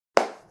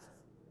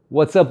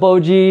What's up,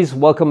 OGs?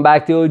 Welcome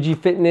back to OG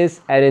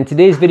Fitness. And in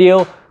today's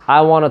video, I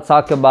want to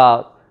talk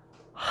about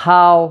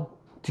how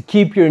to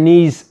keep your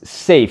knees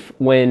safe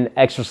when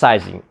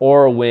exercising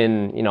or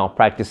when,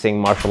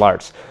 practicing martial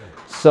arts.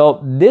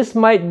 So this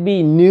might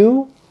be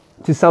new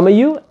to some of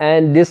you,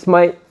 and this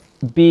might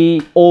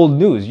be old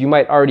news. You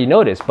might already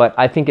know this, but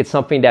I think it's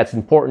something that's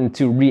important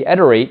to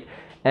reiterate.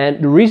 And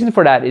the reason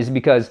for that is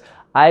because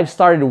I've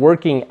started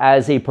working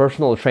as a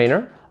personal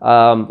trainer.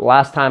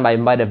 Last time I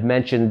might have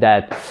mentioned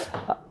that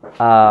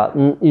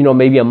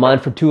maybe a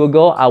month or two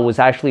ago, I was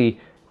actually,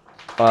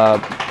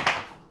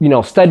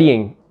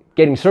 studying,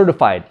 getting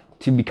certified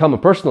to become a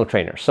personal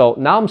trainer. So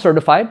now I'm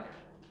certified,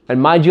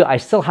 and mind you, I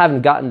still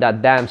haven't gotten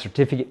that damn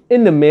certificate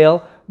in the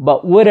mail,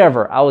 but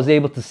whatever. I was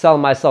able to sell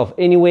myself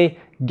anyway,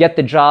 get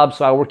the job.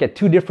 So I work at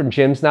 2 different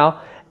gyms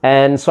now.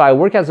 And so I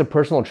work as a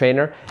personal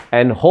trainer,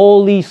 and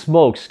holy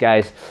smokes,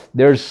 guys,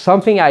 there's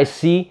something I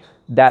see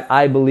that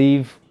I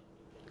believe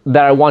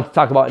that I want to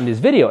talk about in this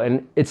video,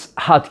 and it's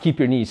how to keep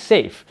your knees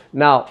safe.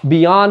 Now,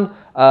 beyond,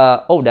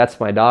 oh, that's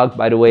my dog,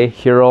 by the way,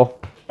 Hero.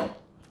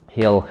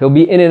 He'll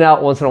be in and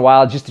out once in a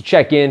while just to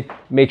check in,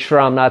 make sure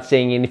I'm not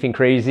saying anything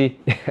crazy.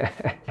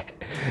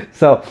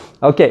 So,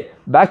 okay,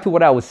 back to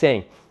what I was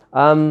saying.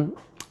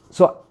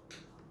 So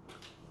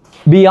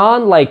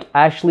beyond like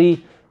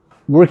actually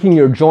working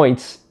your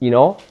joints,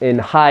 in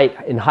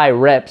high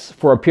reps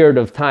for a period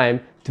of time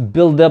to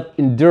build up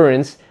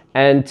endurance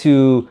and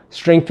to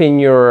strengthen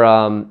your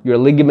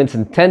ligaments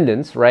and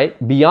tendons,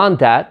 right? Beyond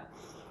that,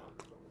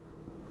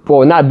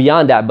 well, not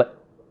beyond that,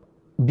 but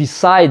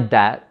beside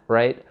that,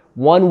 right?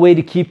 One way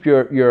to keep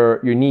your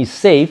knees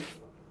safe,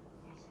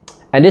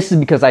 and this is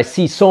because I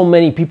see so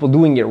many people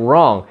doing it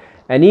wrong,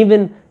 and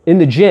even in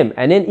the gym,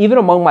 and then even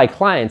among my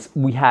clients,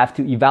 we have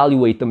to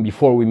evaluate them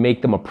before we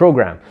make them a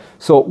program.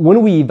 So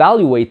when we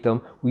evaluate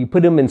them, we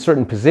put them in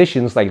certain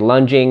positions like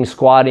lunging,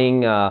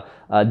 squatting,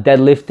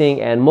 deadlifting,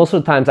 and most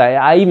of the times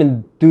I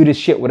even do this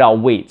shit without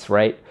weights,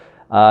 right?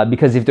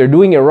 Because if they're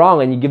doing it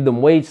wrong and you give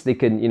them weights, they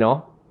could,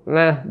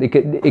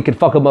 it could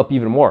fuck them up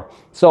even more.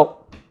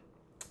 So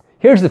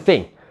here's the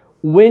thing.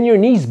 When your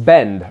knees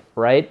bend,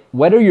 right,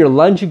 whether you're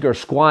lunging or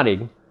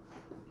squatting,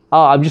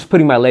 I'm just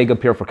putting my leg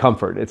up here for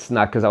comfort. It's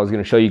not because I was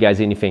going to show you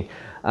guys anything.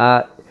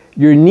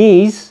 Your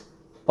knees,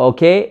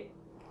 okay,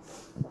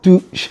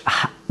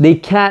 they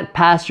can't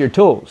pass your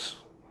toes.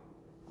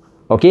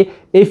 Okay,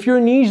 if your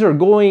knees are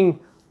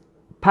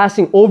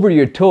passing over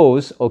your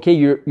toes,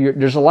 okay,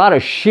 there's a lot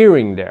of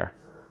shearing there.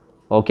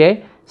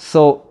 Okay,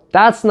 so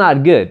that's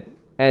not good,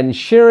 and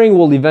shearing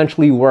will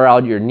eventually wear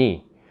out your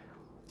knee.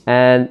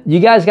 And you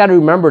guys got to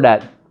remember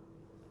that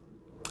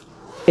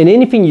in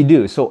anything you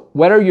do, so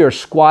whether you're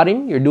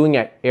squatting, you're doing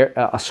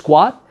a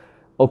squat,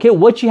 okay,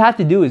 what you have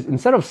to do is,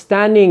 instead of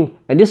standing,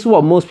 and this is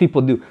what most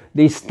people do,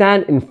 they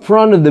stand in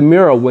front of the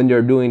mirror when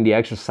they're doing the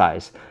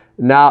exercise.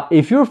 Now,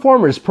 if your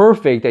form is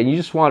perfect and you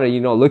just want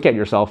to, look at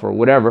yourself or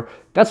whatever,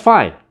 that's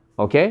fine,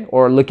 okay?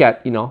 Or look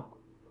at,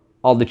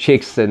 all the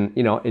chicks and,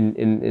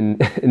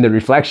 in the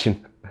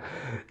reflection.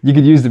 You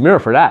could use the mirror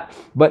for that.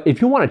 But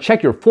if you want to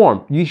check your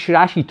form, you should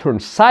actually turn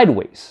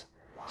sideways.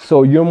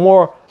 So you're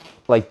more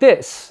like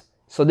this.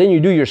 So then you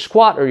do your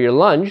squat or your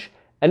lunge,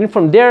 and then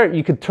from there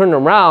you could turn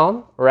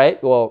around,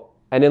 right? Well,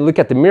 and then look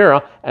at the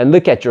mirror and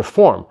look at your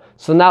form.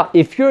 So now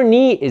if your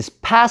knee is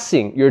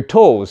passing your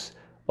toes,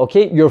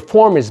 okay, your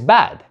form is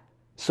bad.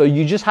 So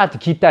you just have to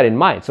keep that in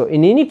mind. So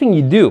in anything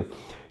you do,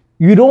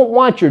 you don't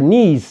want your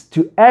knees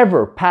to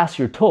ever pass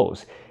your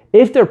toes.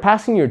 If they're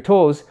passing your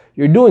toes,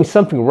 you're doing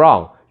something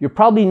wrong. You're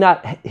probably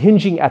not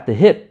hinging at the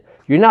hip.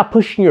 You're not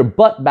pushing your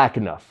butt back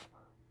enough,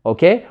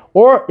 okay?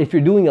 Or if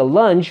you're doing a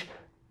lunge,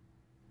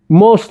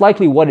 most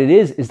likely what it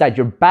is that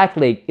your back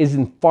leg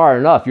isn't far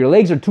enough. Your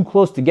legs are too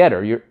close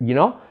together.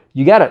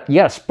 You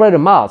gotta spread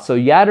them out. So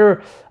you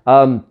either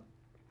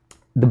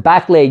the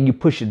back leg, you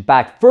push it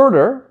back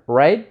further,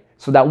 right?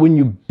 So that when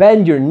you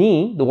bend your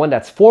knee, the one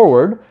that's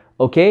forward,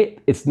 okay,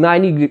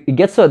 it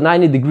gets to a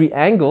 90-degree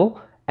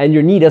angle, and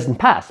your knee doesn't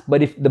pass.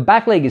 But if the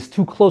back leg is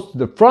too close to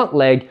the front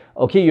leg,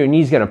 okay, your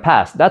knee's gonna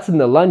pass. That's in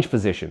the lunge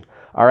position,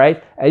 all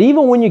right? And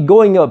even when you're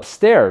going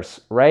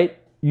upstairs, right,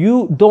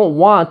 you don't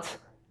want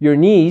your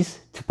knees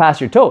to pass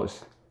your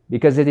toes,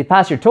 because if they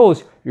pass your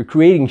toes, you're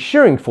creating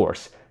shearing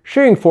force.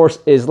 Shearing force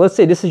is, let's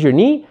say this is your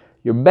knee,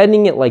 you're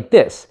bending it like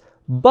this.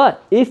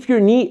 But if your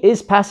knee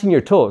is passing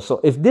your toes,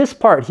 so if this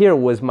part here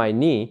was my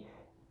knee,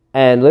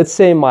 and let's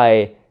say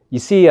you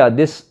see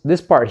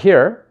this part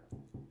here,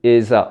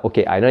 is,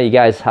 okay, I know you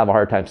guys have a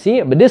hard time seeing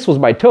it, but this was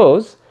my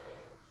toes.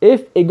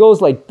 If it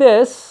goes like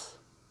this,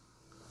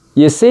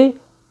 you see,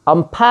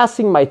 I'm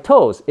passing my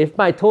toes. If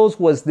my toes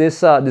was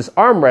this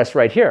armrest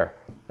right here,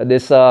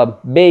 this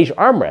beige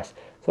armrest,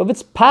 so if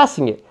it's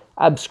passing it,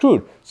 I'm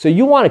screwed. So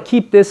you want to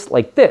keep this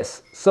like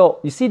this. So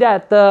you see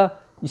that,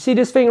 you see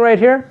this thing right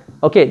here?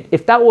 Okay,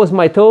 if that was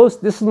my toes,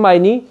 this is my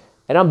knee,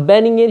 and I'm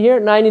bending it here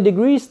 90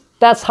 degrees,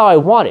 that's how I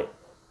want it.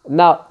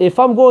 Now, if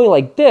I'm going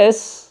like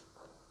this,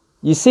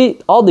 you see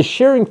all the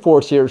shearing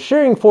force here.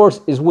 Shearing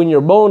force is when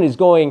your bone is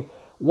going,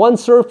 one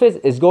surface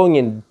is going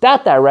in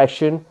that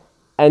direction,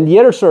 and the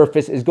other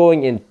surface is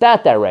going in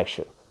that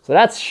direction. So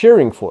that's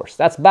shearing force.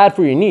 That's bad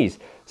for your knees.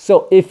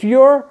 So if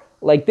you're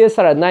like this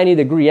at a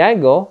 90-degree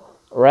angle,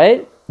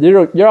 right,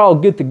 you're all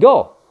good to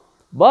go.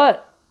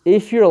 But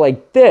if you're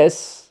like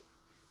this,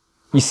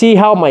 you see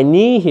how my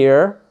knee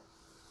here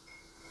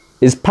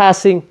is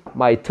passing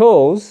my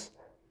toes.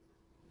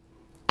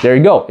 There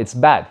you go, it's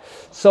bad.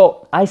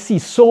 So I see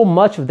so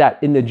much of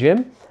that in the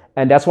gym,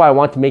 and that's why I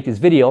want to make this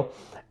video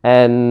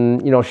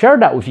and, you know, share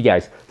that with you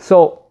guys.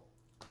 So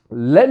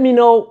let me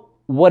know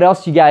what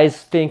else you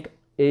guys think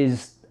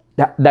is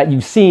that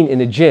you've seen in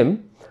the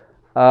gym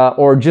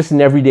or just in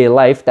everyday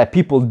life that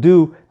people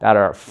do that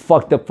are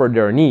fucked up for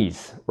their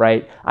knees,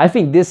 right? I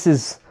think this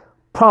is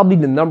probably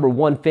the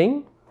 #1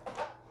 thing.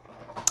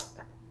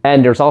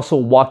 And there's also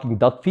walking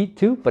duck feet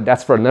too, but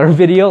that's for another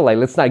video. Like,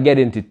 let's not get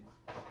into,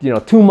 you know,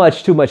 too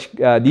much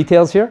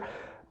details here.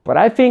 But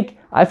I think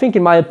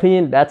in my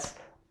opinion, that's,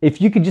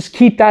 if you could just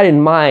keep that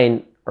in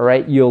mind, all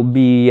right, you'll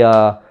be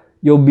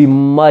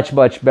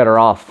much better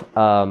off,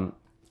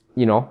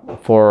 you know,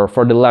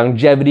 for the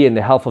longevity and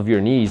the health of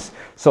your knees.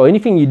 So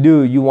anything you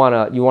do, you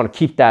wanna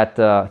keep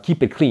that,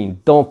 keep it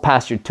clean. Don't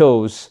pass your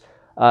toes.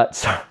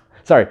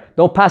 Sorry,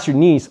 don't pass your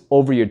knees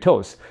over your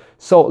toes.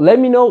 So let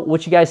me know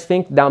what you guys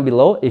think down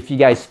below. If you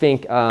guys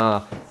think,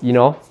 you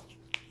know,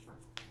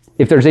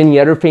 if there's any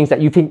other things that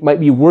you think might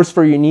be worse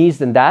for your knees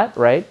than that,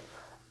 right?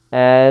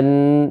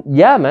 And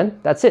yeah, man,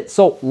 that's it.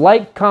 So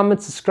like,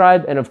 comment,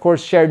 subscribe, and of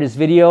course share this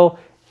video.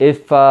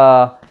 If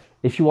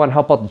you want to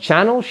help out the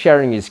channel,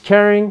 sharing is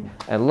caring,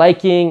 and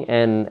liking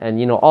and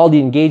you know, all the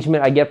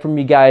engagement I get from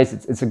you guys,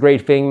 it's a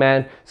great thing,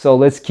 man. So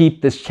let's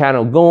keep this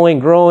channel going,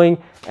 growing,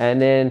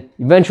 and then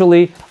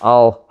eventually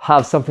I'll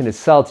have something to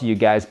sell to you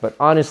guys. But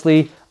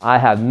honestly, I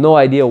have no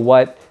idea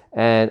what,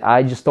 and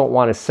I just don't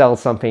want to sell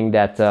something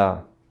that,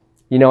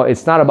 you know,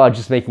 it's not about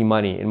just making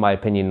money, in my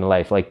opinion, in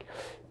life. Like,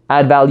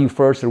 add value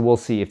first, and we'll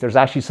see. If there's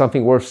actually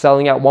something worth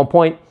selling at one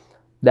point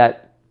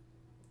that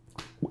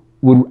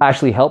would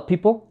actually help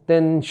people,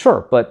 then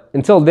sure. But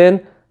until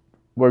then,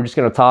 we're just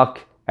gonna talk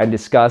and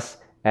discuss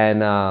and,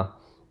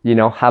 you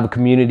know, have a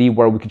community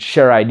where we could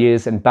share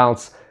ideas and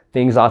bounce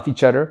things off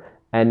each other.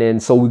 And then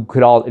so we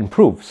could all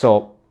improve.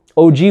 So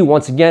OG,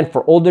 once again,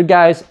 for older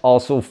guys,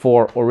 also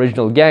for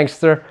original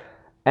gangster.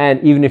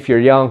 And even if you're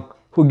young,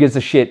 who gives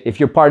a shit? If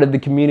you're part of the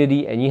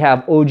community and you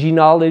have OG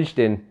knowledge,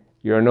 then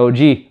you're an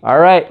OG. All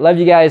right, love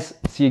you guys.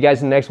 See you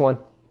guys in the next one.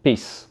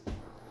 Peace.